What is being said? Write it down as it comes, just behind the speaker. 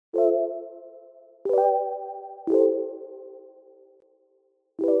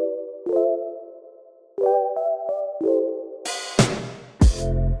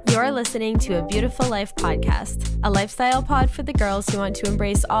You're listening to a Beautiful Life podcast, a lifestyle pod for the girls who want to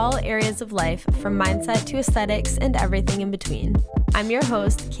embrace all areas of life, from mindset to aesthetics and everything in between. I'm your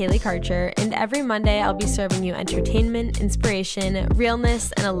host, Kaylee Karcher, and every Monday I'll be serving you entertainment, inspiration,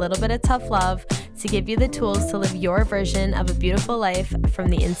 realness, and a little bit of tough love to give you the tools to live your version of a beautiful life from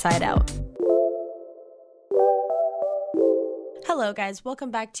the inside out. Hello guys,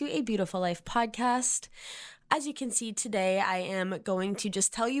 welcome back to a Beautiful Life podcast. As you can see today, I am going to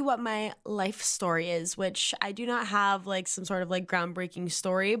just tell you what my life story is, which I do not have like some sort of like groundbreaking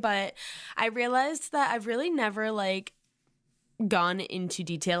story, but I realized that I've really never like gone into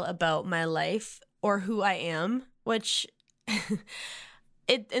detail about my life or who I am, which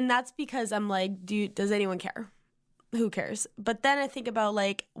and that's because I'm like, does anyone care? Who cares? But then I think about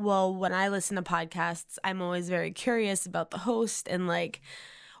like, well, when I listen to podcasts, I'm always very curious about the host and like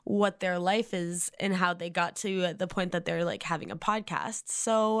what their life is and how they got to the point that they're like having a podcast.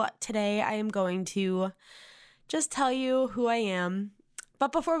 So today I am going to just tell you who I am.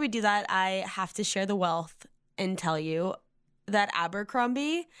 But before we do that, I have to share the wealth and tell you that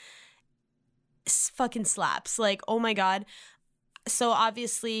Abercrombie fucking slaps. Like, oh my God. So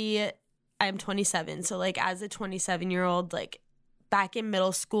obviously I'm 27. So like as a 27-year-old, like back in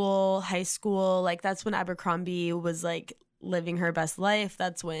middle school, high school, like that's when Abercrombie was like living her best life.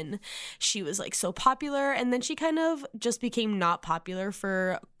 That's when she was like so popular, and then she kind of just became not popular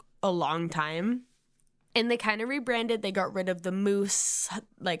for a long time. And they kind of rebranded. They got rid of the moose,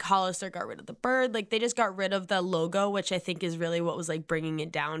 like Hollister got rid of the bird. Like they just got rid of the logo, which I think is really what was like bringing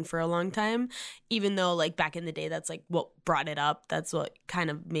it down for a long time. Even though like back in the day, that's like what brought it up. That's what kind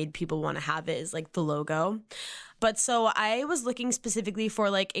of made people want to have it, is like the logo. But so I was looking specifically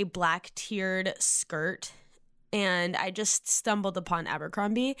for like a black tiered skirt, and I just stumbled upon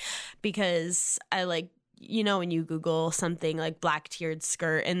Abercrombie because I like, you know, when you Google something like black tiered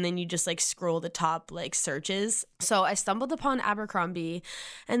skirt and then you just like scroll the top like searches. So I stumbled upon Abercrombie,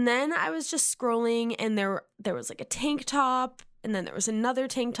 and then I was just scrolling, and there was like a tank top, and then there was another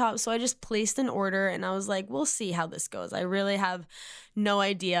tank top. So I just placed an order, and I was like, we'll see how this goes. I really have no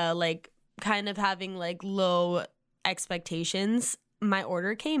idea, like kind of having like low expectations. My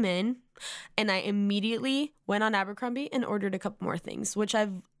order came in, and I immediately went on Abercrombie and ordered a couple more things, which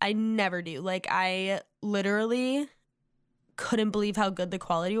I never do. Like I literally couldn't believe how good the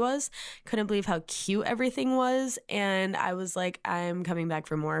quality was, couldn't believe how cute everything was, and I was like, I'm coming back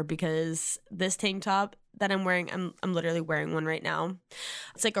for more, because this tank top that I'm wearing, I'm literally wearing one right now.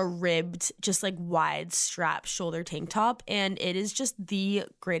 It's like a ribbed, just like wide strap shoulder tank top, and it is just the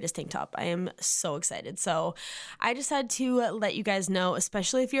greatest tank top. I am so excited. So I just had to let you guys know,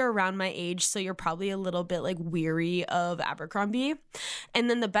 especially if you're around my age, so you're probably a little bit like weary of Abercrombie. And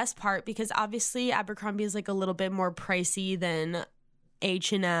then the best part, because obviously Abercrombie is like a little bit more pricey than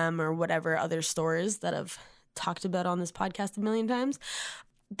H&M or whatever other stores that I've talked about on this podcast a million times.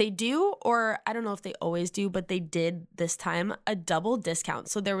 They do, or I don't know if they always do, but they did this time, a double discount.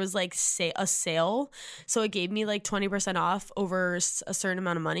 So there was like a sale. So it gave me like 20% off over a certain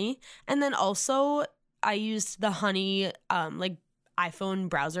amount of money. And then also I used the Honey like iPhone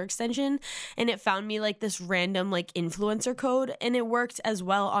browser extension, and it found me like this random like influencer code, and it worked as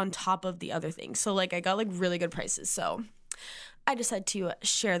well on top of the other things. So like I got like really good prices. So I just had to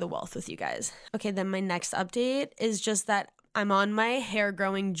share the wealth with you guys. Okay, then my next update is just that I'm on my hair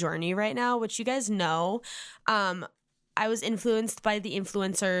growing journey right now, which you guys know. I was influenced by the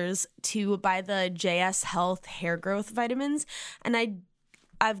influencers to buy the JS Health hair growth vitamins, and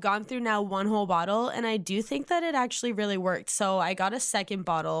I've gone through now one whole bottle, and I do think that it actually really worked. So I got a second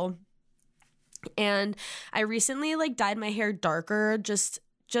bottle, and I recently like dyed my hair darker, just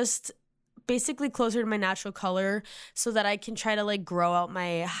basically closer to my natural color, so that I can try to like grow out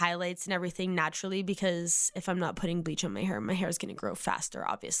my highlights and everything naturally, because if I'm not putting bleach on my hair is going to grow faster,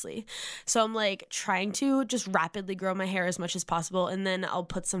 obviously. So I'm like trying to just rapidly grow my hair as much as possible, and then I'll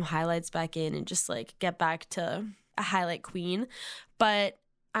put some highlights back in and just like get back to a highlight queen. But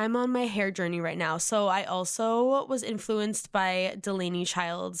I'm on my hair journey right now. So I also was influenced by Delaney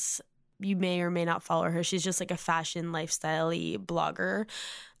Childs. You may or may not follow her. She's just like a fashion lifestyle-y blogger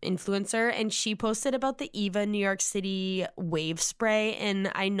influencer, and she posted about the Eva New York City wave spray,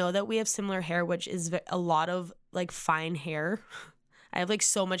 and I know that we have similar hair, which is a lot of like fine hair. I have like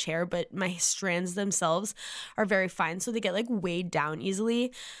so much hair, but my strands themselves are very fine, so they get like weighed down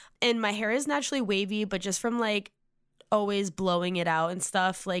easily, and my hair is naturally wavy, but just from like always blowing it out and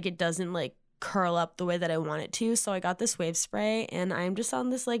stuff, like it doesn't like curl up the way that I want it to. So I got this wave spray, and I'm just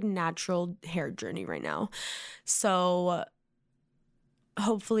on this like natural hair journey right now. So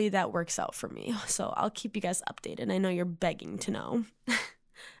hopefully that works out for me. So I'll keep you guys updated. I know you're begging to know.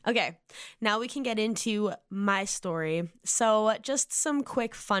 Okay, now we can get into my story. So just some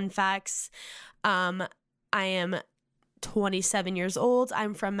quick fun facts. I am 27 years old.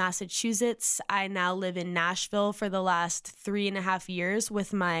 I'm from Massachusetts. I now live in Nashville for the last 3.5 years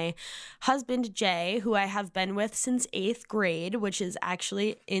with my husband, Jay, who I have been with since 8th grade, which is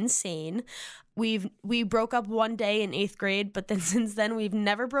actually insane. We broke up one day in 8th grade, but then since then we've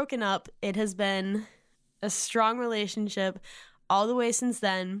never broken up. It has been a strong relationship all the way since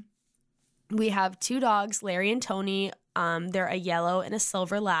then. We have 2 dogs, Larry and Tony. They're a yellow and a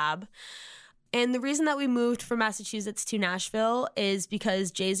silver lab. And the reason that we moved from Massachusetts to Nashville is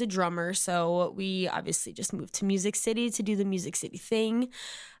because Jay's a drummer, so we obviously just moved to Music City to do the Music City thing.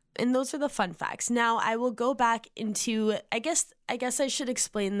 And those are the fun facts. Now, I will go back into, I guess I should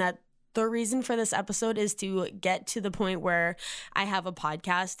explain that the reason for this episode is to get to the point where I have a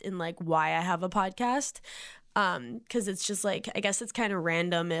podcast and like why I have a podcast. Because it's just like, I guess it's kind of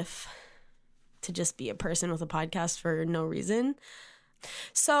random if to just be a person with a podcast for no reason.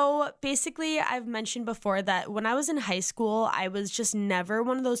 So basically, I've mentioned before that when I was in high school, I was just never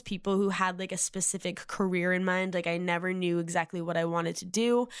one of those people who had like a specific career in mind. Like I never knew exactly what I wanted to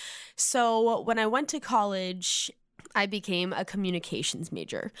do. So when I went to college, I became a communications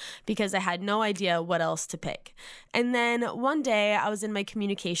major because I had no idea what else to pick. And then one day I was in my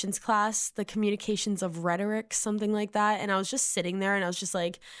communications class, the communications of rhetoric, something like that. And I was just sitting there and I was just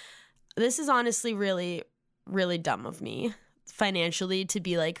like, this is honestly really, really dumb of me financially to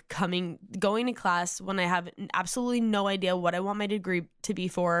be like going to class when I have absolutely no idea what I want my degree to be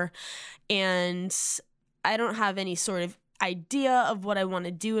for. And I don't have any sort of idea of what I want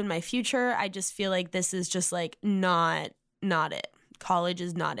to do in my future. I just feel like this is just like not it. College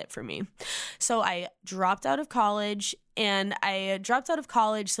is not it for me. So I dropped out of college, and I dropped out of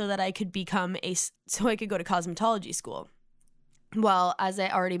college so that I could so I could go to cosmetology school. Well, as I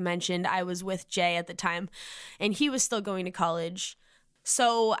already mentioned, I was with Jay at the time, and he was still going to college.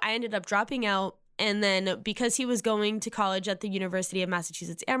 So I ended up dropping out, and then because he was going to college at the University of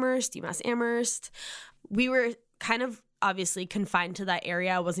Massachusetts Amherst, UMass Amherst, we were kind of obviously confined to that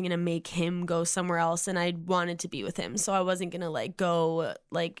area. I wasn't going to make him go somewhere else, and I wanted to be with him. So I wasn't going to like go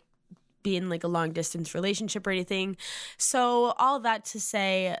like be in like a long distance relationship or anything. So all that to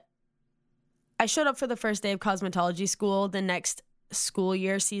say, I showed up for the first day of cosmetology school the next school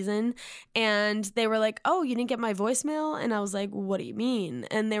year season, and they were like, oh, you didn't get my voicemail? And I was like, what do you mean?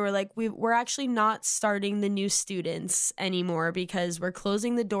 And they were like, we're actually not starting the new students anymore because we're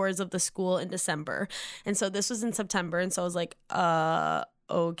closing the doors of the school in December. And so this was in September, and so I was like,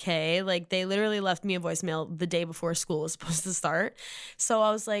 okay. Like they literally left me a voicemail the day before school was supposed to start. So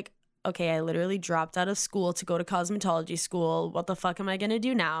I was like, okay, I literally dropped out of school to go to cosmetology school. What the fuck am I gonna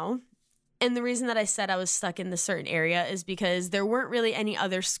do now? And the reason that I said I was stuck in this certain area is because there weren't really any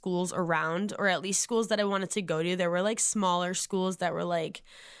other schools around, or at least schools that I wanted to go to. There were like smaller schools that were like,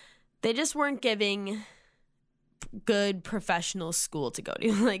 they just weren't giving good professional school to go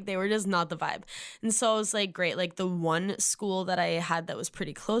to. Like they were just not the vibe. And so I was like, great, like the one school that I had that was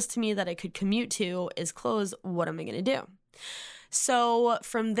pretty close to me that I could commute to is closed. What am I going to do? So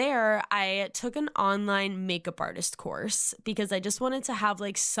from there, I took an online makeup artist course because I just wanted to have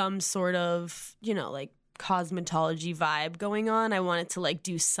like some sort of, like cosmetology vibe going on. I wanted to like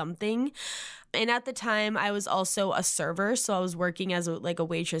do something. And at the time I was also a server. So I was working as a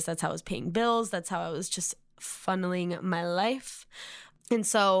waitress. That's how I was paying bills. That's how I was just funneling my life. And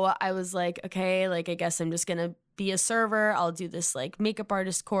so I was like, okay, like I guess I'm just going to be a server. I'll do this like makeup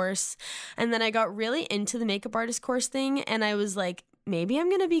artist course. And then I got really into the makeup artist course thing, and I was like, maybe I'm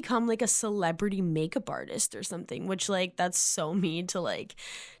going to become like a celebrity makeup artist or something, which like that's so me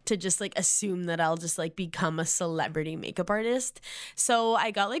to just like assume that I'll just like become a celebrity makeup artist. So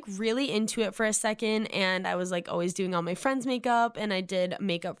I got like really into it for a second, and I was like always doing all my friends' makeup, and I did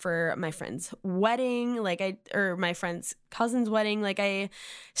makeup for my friend's wedding, or my friend's cousin's wedding. Like I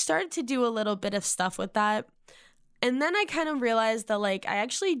started to do a little bit of stuff with that. And then I kind of realized that like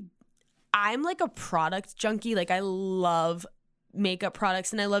I'm like a product junkie. Like I love makeup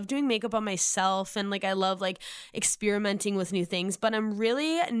products, and I love doing makeup on myself, and like I love like experimenting with new things, but I'm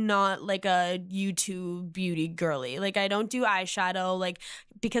really not like a YouTube beauty girly. Like I don't do eyeshadow, like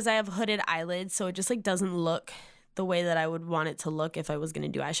because I have hooded eyelids, so it just like doesn't look the way that I would want it to look if I was going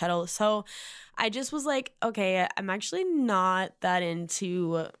to do eyeshadow. So I just was like, okay, I'm actually not that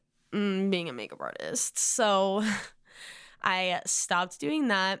into being a makeup artist. So I stopped doing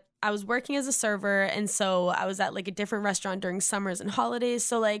that. I was working as a server, and so I was at like a different restaurant during summers and holidays.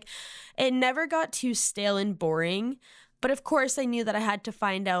 So like it never got too stale and boring. But of course I knew that I had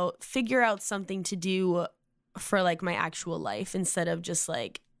to figure out something to do for like my actual life instead of just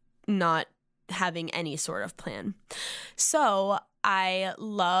like not having any sort of plan. So I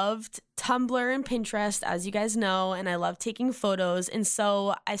loved Tumblr and Pinterest, as you guys know, and I love taking photos. And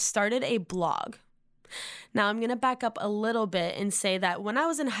so I started a blog. Now I'm going to back up a little bit and say that when I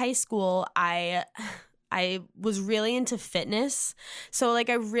was in high school, I was really into fitness. So like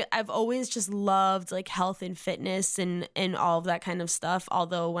I've always just loved like health and fitness and all of that kind of stuff.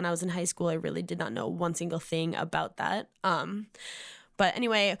 Although when I was in high school, I really did not know one single thing about that. But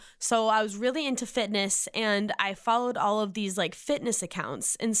anyway, so I was really into fitness and I followed all of these like fitness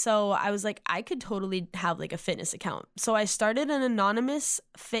accounts. And so I was like, I could totally have like a fitness account. So I started an anonymous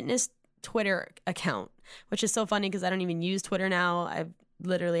fitness Twitter account, which is so funny because I don't even use Twitter now. I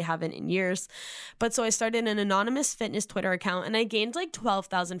literally haven't in years. But so I started an anonymous fitness Twitter account and I gained like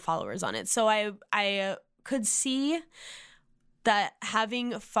 12,000 followers on it. So I could see that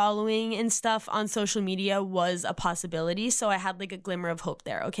having following and stuff on social media was a possibility. So I had like a glimmer of hope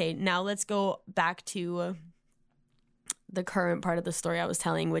there. Okay, now let's go back to the current part of the story I was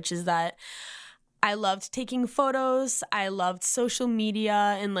telling, which is that I loved taking photos. I loved social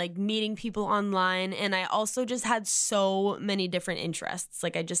media and like meeting people online. And I also just had so many different interests.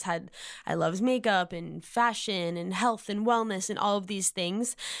 Like I loved makeup and fashion and health and wellness and all of these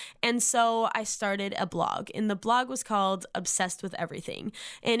things. And so I started a blog, and the blog was called Obsessed with Everything.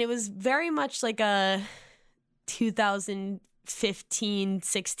 And it was very much like a 2015,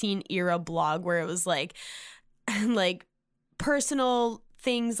 16 era blog where it was like personal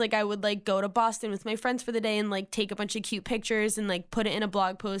things. Like I would like go to Boston with my friends for the day and like take a bunch of cute pictures and like put it in a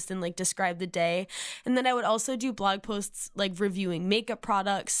blog post and like describe the day. And then I would also do blog posts like reviewing makeup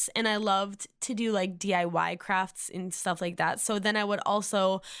products, and I loved to do like DIY crafts and stuff like that. So then I would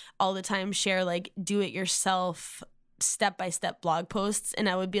also all the time share like do it yourself step-by-step blog posts, and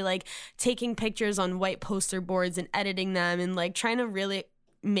I would be like taking pictures on white poster boards and editing them and like trying to really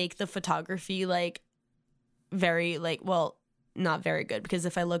make the photography like very like, well, not very good, because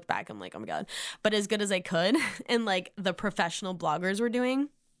if I look back, I'm like, oh my God, but as good as I could and like the professional bloggers were doing.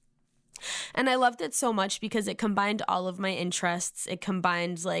 And I loved it so much because it combined all of my interests. It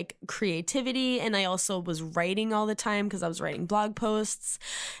combined like creativity, and I also was writing all the time because I was writing blog posts,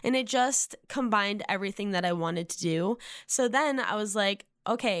 and it just combined everything that I wanted to do. So then I was like,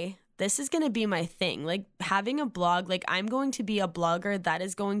 okay, this is going to be my thing. Like having a blog, like I'm going to be a blogger. That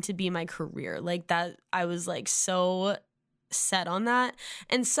is going to be my career. Like that, I was like so set on that.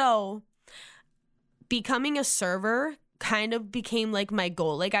 And so becoming a server kind of became like my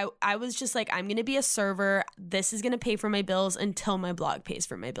goal. Like I was just like, I'm going to be a server. This is going to pay for my bills until my blog pays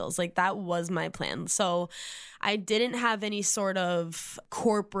for my bills. Like that was my plan. So I didn't have any sort of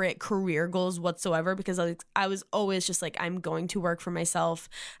corporate career goals whatsoever, because I was always just like, I'm going to work for myself.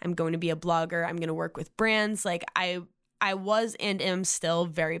 I'm going to be a blogger. I'm going to work with brands. Like I was and am still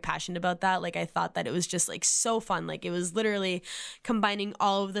very passionate about that. Like I thought that it was just like so fun. Like it was literally combining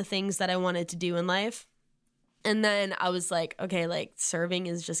all of the things that I wanted to do in life. And then I was like, okay, like serving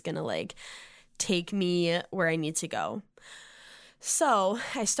is just gonna like take me where I need to go. So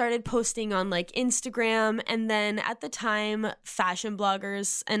I started posting on like Instagram, and then at the time, fashion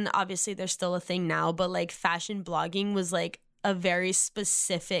bloggers, and obviously there's still a thing now, but like fashion blogging was like a very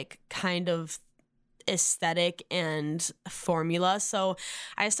specific kind of aesthetic and formula. So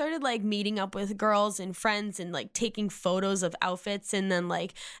I started like meeting up with girls and friends and like taking photos of outfits, and then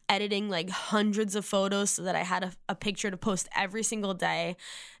like editing like hundreds of photos so that I had a picture to post every single day.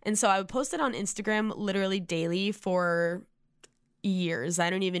 And so I would post it on Instagram literally daily for years. I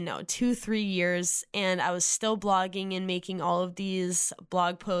don't even know, 2-3 years. And I was still blogging and making all of these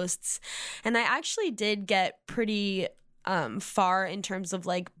blog posts. And I actually did get pretty far in terms of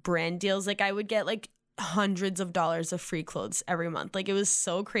like brand deals. Like I would get like hundreds of dollars of free clothes every month. Like it was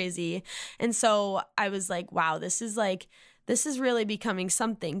so crazy. And so I was like, wow, this is really becoming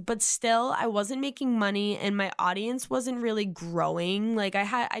something. But still, I wasn't making money, and my audience wasn't really growing. Like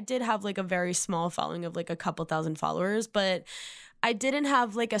I did have like a very small following of like a couple thousand followers, but I didn't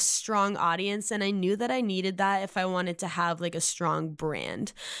have like a strong audience, and I knew that I needed that if I wanted to have like a strong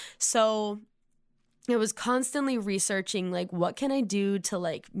brand. So I was constantly researching like, what can I do to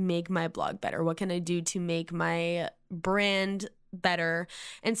like make my blog better? What can I do to make my brand better?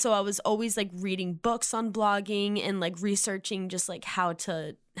 And so I was always like reading books on blogging and like researching just like how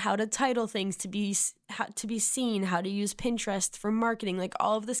to title things to be seen, how to use Pinterest for marketing, like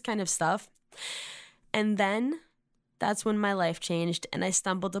all of this kind of stuff. And then that's when my life changed, and I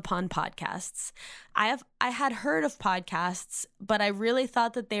stumbled upon podcasts. I had heard of podcasts, but I really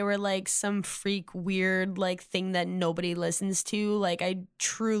thought that they were like some freak weird like thing that nobody listens to. Like I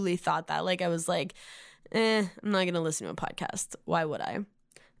truly thought that. Like I was like, I'm not going to listen to a podcast. Why would I?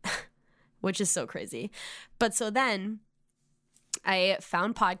 Which is so crazy. But so then I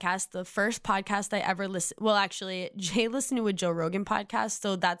found podcasts. The first podcast I ever listened, well, actually, Jay listened to a Joe Rogan podcast.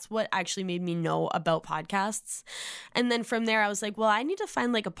 So that's what actually made me know about podcasts. And then from there, I was like, well, I need to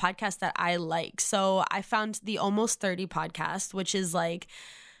find like a podcast that I like. So I found the Almost 30 podcast, which is like,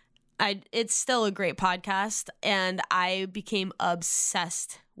 it's still a great podcast, and I became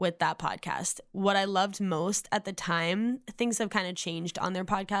obsessed with that podcast. What I loved most at the time, things have kind of changed on their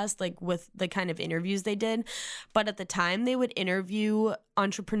podcast, like with the kind of interviews they did, but at the time they would interview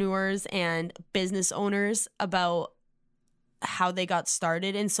entrepreneurs and business owners about how they got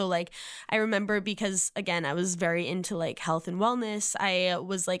started. And so like I remember, because again, I was very into like health and wellness, I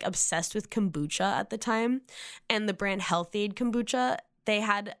was like obsessed with kombucha at the time, and the brand Health Aid kombucha. They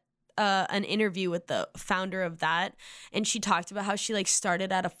had an interview with the founder of that, and she talked about how she like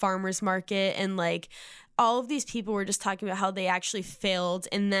started at a farmer's market, and like all of these people were just talking about how they actually failed,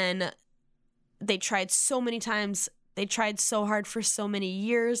 and then they tried so many times, they tried so hard for so many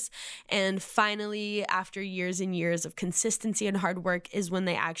years, and finally after years and years of consistency and hard work is when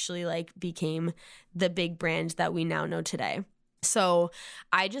they actually like became the big brand that we now know today. So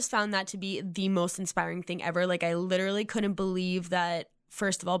I just found that to be the most inspiring thing ever. Like I literally couldn't believe that,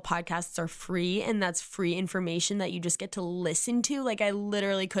 first of all, podcasts are free, and that's free information that you just get to listen to. Like I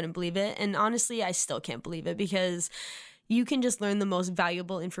literally couldn't believe it. And honestly, I still can't believe it, because you can just learn the most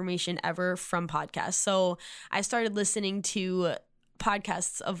valuable information ever from podcasts. So I started listening to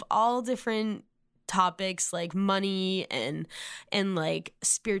podcasts of all different topics, like money and like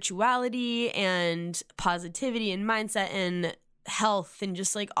spirituality and positivity and mindset and health and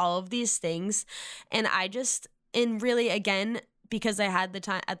just like all of these things. And really, again, because I had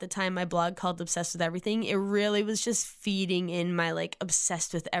at the time my blog called Obsessed with Everything, it really was just feeding in my like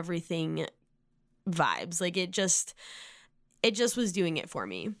obsessed with everything vibes. Like it just was doing it for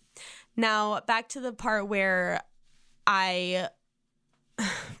me. Now back to the part where I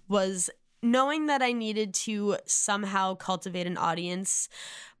was knowing that I needed to somehow cultivate an audience,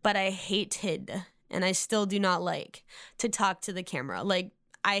 but I hated, and I still do not like, to talk to the camera. Like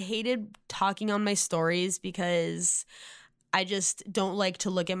I hated talking on my stories because I just don't like to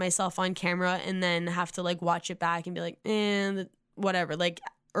look at myself on camera and then have to like watch it back and be like, whatever, like,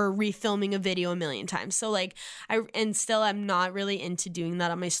 or refilming a video a million times. So like I'm not really into doing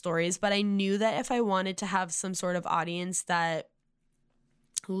that on my stories, but I knew that if I wanted to have some sort of audience that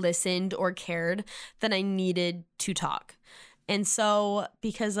listened or cared, then I needed to talk. And so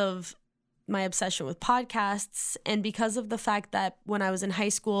because of my obsession with podcasts, and because of the fact that when I was in high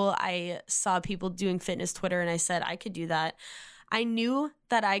school, I saw people doing fitness Twitter and I said I could do that, I knew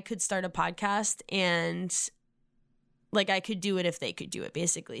that I could start a podcast, and like I could do it if they could do it,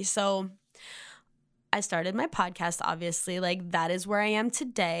 basically. So I started my podcast, obviously. Like that is where I am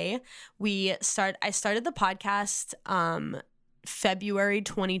today. I started the podcast February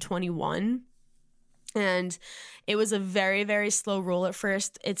 2021. And it was a very, very slow roll at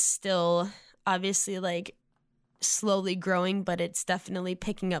first. It's still obviously like slowly growing, but it's definitely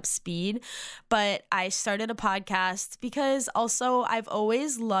picking up speed. But I started a podcast because also I've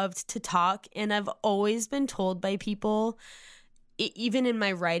always loved to talk, and I've always been told by people, even in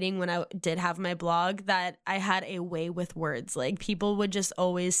my writing when I did have my blog, that I had a way with words. Like people would just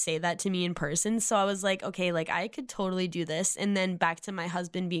always say that to me in person. So I was like, okay, like I could totally do this. And then back to my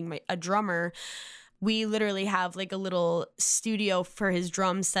husband being a drummer, we literally have like a little studio for his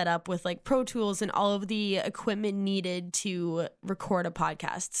drums set up with like Pro Tools and all of the equipment needed to record a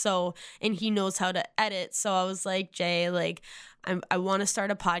podcast. So, and he knows how to edit. So I was like, Jay, like I want to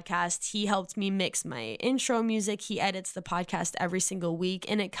start a podcast. He helped me mix my intro music. He edits the podcast every single week.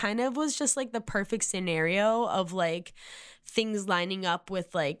 And it kind of was just like the perfect scenario of like things lining up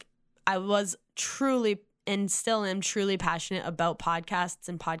with like, I was truly and still am truly passionate about podcasts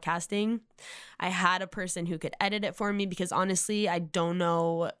and podcasting. I had a person who could edit it for me, because honestly, I don't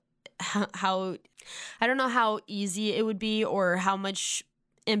know how easy it would be or how much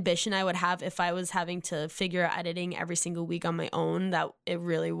ambition I would have if I was having to figure out editing every single week on my own. That it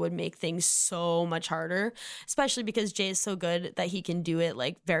really would make things so much harder, especially because Jay is so good that he can do it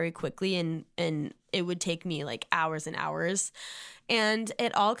like very quickly, and it would take me like hours and hours. And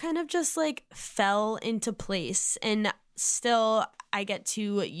it all kind of just like fell into place. And still, I get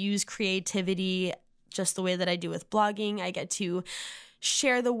to use creativity just the way that I do with blogging. I get to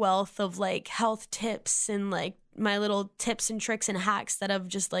share the wealth of like health tips and like my little tips and tricks and hacks that I've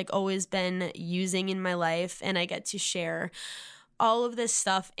just like always been using in my life. And I get to share all of this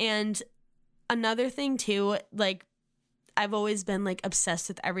stuff. And another thing too, like I've always been like obsessed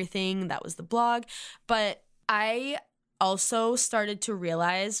with everything that was the blog. But I also started to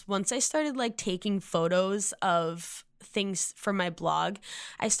realize once I started like taking photos of things for my blog,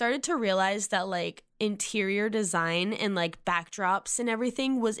 I started to realize that like interior design and like backdrops and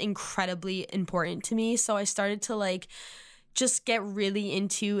everything was incredibly important to me. So I started to like just get really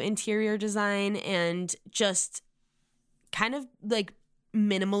into interior design and just kind of like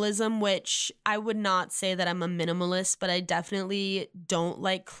minimalism, which I would not say that I'm a minimalist, but I definitely don't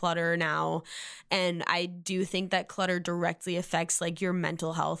like clutter now. And I do think that clutter directly affects like your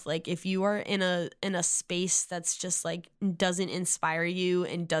mental health. Like if you are in a space that's just like doesn't inspire you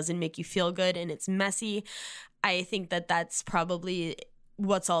and doesn't make you feel good and it's messy, I think that that's probably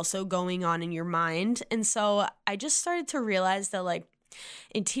what's also going on in your mind. And so I just started to realize that like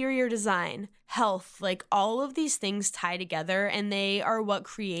interior design, health, like all of these things tie together and they are what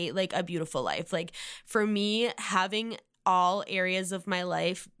create like a beautiful life. Like for me, having all areas of my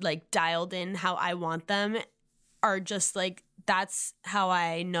life like dialed in how I want them are just like, that's how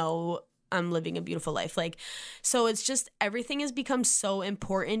I know I'm living a beautiful life. Like, so it's just everything has become so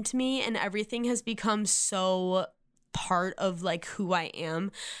important to me and everything has become so part of like who I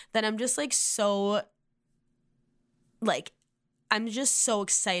am that I'm just like so like I'm just so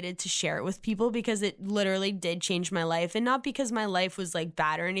excited to share it with people because it literally did change my life. And not because my life was like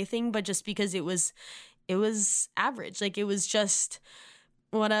bad or anything, but just because it was average. Like it was just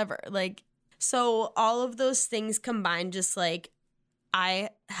whatever. Like, so all of those things combined, just like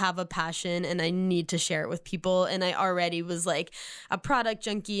I have a passion and I need to share it with people. And I already was like a product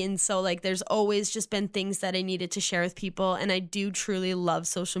junkie. And so like there's always just been things that I needed to share with people. And I do truly love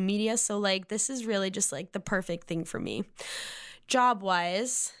social media. So like this is really just like the perfect thing for me.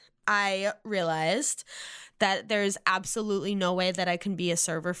 Job-wise, I realized that there's absolutely no way that I can be a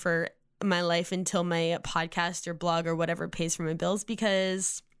server for my life until my podcast or blog or whatever pays for my bills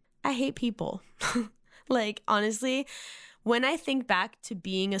because I hate people. Like, honestly, when I think back to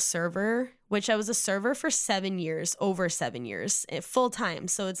being a server, which I was a server for 7 years, over 7 years, full time.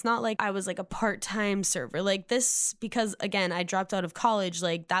 So it's not like I was like a part-time server like this because, again, I dropped out of college.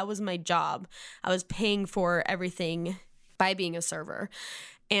 Like that was my job. I was paying for everything by being a server.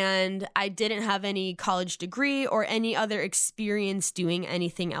 And I didn't have any college degree or any other experience doing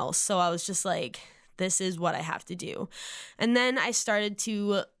anything else. So I was just like, this is what I have to do. And then I started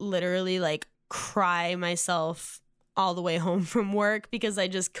to literally like cry myself all the way home from work because I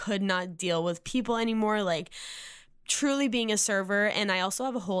just could not deal with people anymore. Like truly being a server. And I also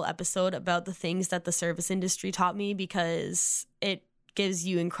have a whole episode about the things that the service industry taught me because it gives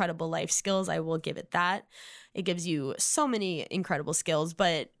you incredible life skills. I will give it that. It gives you so many incredible skills,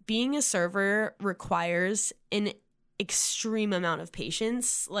 but being a server requires an extreme amount of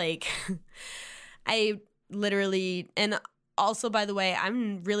patience. Like I literally, and also, by the way,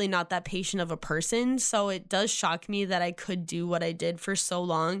 I'm really not that patient of a person. So it does shock me that I could do what I did for so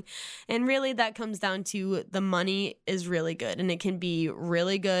long. And really that comes down to the money is really good and it can be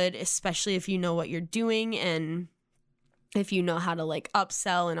really good, especially if you know what you're doing and if you know how to like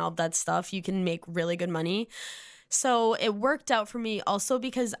upsell and all that stuff, you can make really good money. So it worked out for me also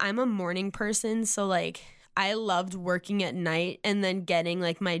because I'm a morning person. So like I loved working at night and then getting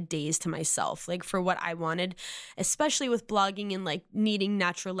like my days to myself, like for what I wanted, especially with blogging and like needing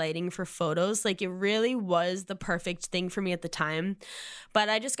natural lighting for photos. Like it really was the perfect thing for me at the time. But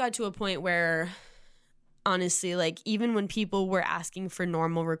I just got to a point where honestly, like even when people were asking for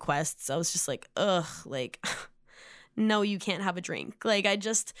normal requests, I was just like, ugh, like no, you can't have a drink. Like I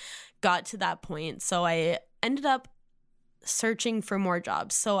just got to that point. So I ended up searching for more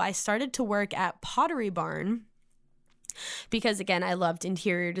jobs. So I started to work at Pottery Barn because again, I loved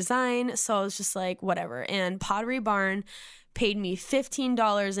interior design. So I was just like, whatever. And Pottery Barn paid me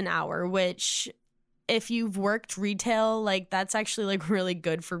 $15 an hour, which if you've worked retail, like that's actually like really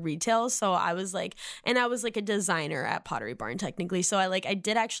good for retail. So I was like, and I was like a designer at Pottery Barn technically. So I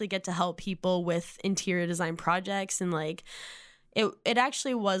did actually get to help people with interior design projects and like it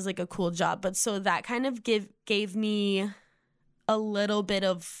actually was like a cool job. But so that kind of gave me a little bit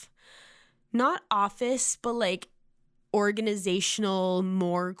of not office, but like organizational,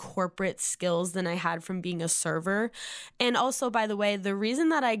 more corporate skills than I had from being a server. And also, by the way, the reason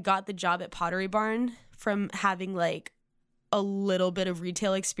that I got the job at Pottery Barn from having like a little bit of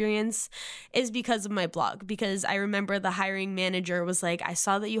retail experience is because of my blog. Because I remember the hiring manager was like, I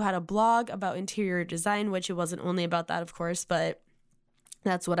saw that you had a blog about interior design, which it wasn't only about that, of course, but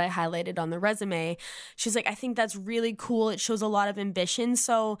that's what I highlighted on the resume. She's like, I think that's really cool. It shows a lot of ambition.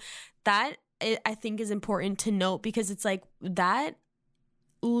 So that I think is important to note because it's like that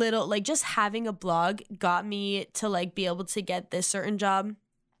little, like just having a blog got me to like be able to get this certain job.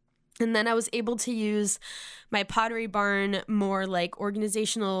 And then I was able to use my Pottery Barn, more like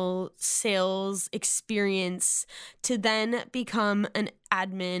organizational sales experience, to then become an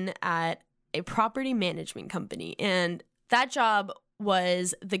admin at a property management company. And that job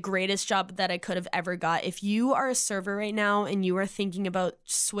was the greatest job that I could have ever got. If you are a server right now and you are thinking about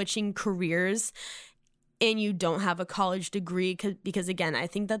switching careers and you don't have a college degree, because again, I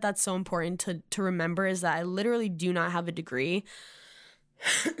think that that's so important to remember, is that I literally do not have a degree.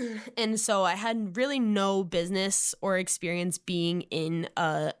 And so I had really no business or experience being in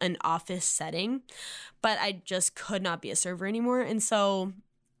an office setting, but I just could not be a server anymore. And so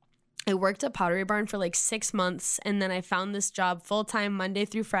I worked at Pottery Barn for like 6 months, and then I found this job full-time Monday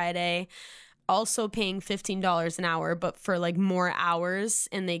through Friday, also paying $15 an hour, but for like more hours,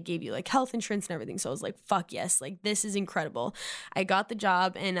 and they gave you like health insurance and everything. So I was like, fuck yes, like this is incredible. I got the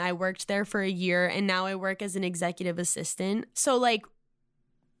job and I worked there for a year, and now I work as an executive assistant. So like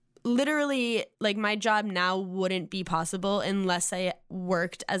literally, like my job now wouldn't be possible unless I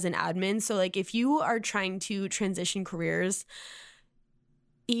worked as an admin. So like if you are trying to transition careers,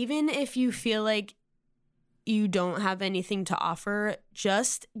 even if you feel like you don't have anything to offer,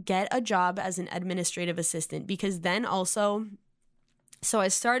 just get a job as an administrative assistant, because then also, so I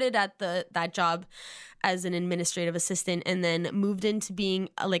started at that job as an administrative assistant and then moved into being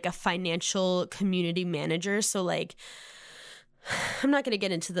like a financial community manager. So like, I'm not going to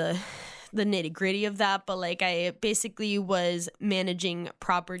get into the nitty gritty of that, but like I basically was managing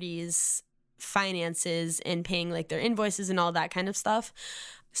properties, finances, and paying like their invoices and all that kind of stuff.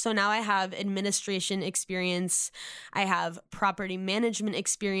 So now I have administration experience, I have property management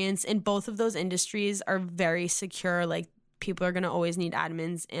experience, and both of those industries are very secure. Like people are going to always need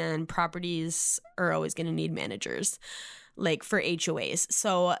admins, and properties are always going to need managers, like for HOAs.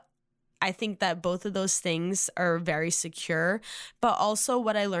 So I think that both of those things are very secure. But also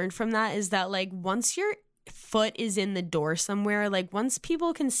what I learned from that is that like once your foot is in the door somewhere, like once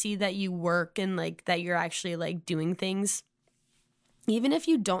people can see that you work and like that you're actually like doing things, even if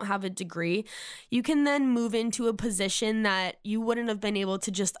you don't have a degree, you can then move into a position that you wouldn't have been able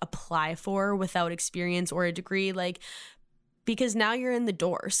to just apply for without experience or a degree, like because now you're in the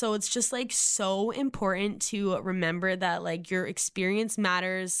door. So it's just like so important to remember that like your experience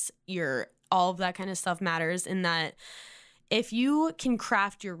matters, all of that kind of stuff matters, and that if you can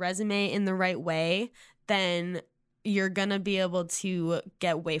craft your resume in the right way, then you're gonna be able to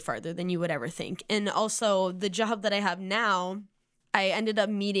get way farther than you would ever think. And also the job that I have now, I ended up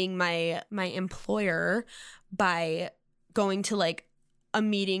meeting my employer by going to like a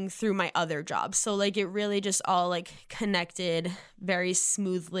meeting through my other job. So like it really just all like connected very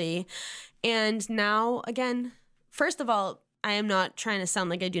smoothly. And now, again, first of all, I am not trying to sound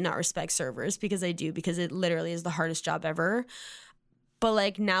like I do not respect servers, because I do, because it literally is the hardest job ever. But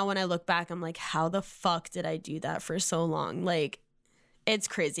like now when I look back, I'm like, how the fuck did I do that for so long? Like it's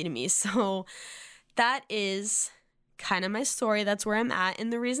crazy to me. So that is kind of my story. That's where I'm at.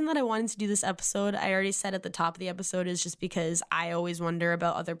 And the reason that I wanted to do this episode, I already said at the top of the episode, is just because I always wonder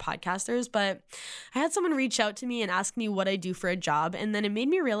about other podcasters. But I had someone reach out to me and ask me what I do for a job. And then it made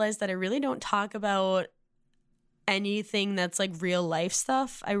me realize that I really don't talk about anything that's like real life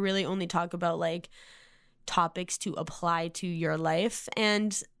stuff. I really only talk about like topics to apply to your life.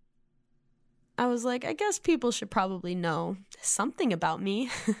 And I was like, I guess people should probably know something about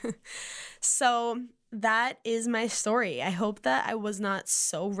me. So that is my story. I hope that I was not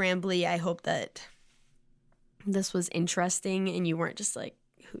so rambly. I hope that this was interesting and you weren't just like,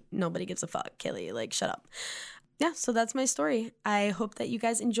 nobody gives a fuck, Kaylee, like shut up. Yeah, so that's my story. I hope that you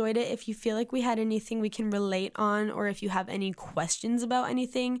guys enjoyed it. If you feel like we had anything we can relate on, or if you have any questions about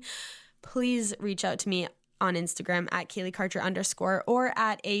anything, please reach out to me on Instagram at KayleeKarcher_ or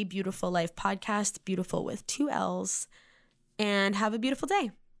at A Beautiful Life Podcast, beautiful with 2 L's, and have a beautiful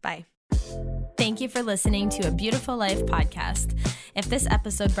day. Bye. Thank you for listening to A Beautiful Life podcast. If this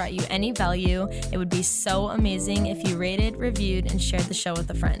episode brought you any value, it would be so amazing if you rated, reviewed, and shared the show with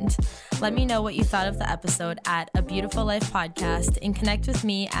a friend. Let me know what you thought of the episode at A Beautiful Life podcast, and connect with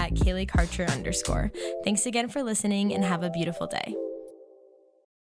me at KayleeKarcher_. Thanks again for listening, and have a beautiful day.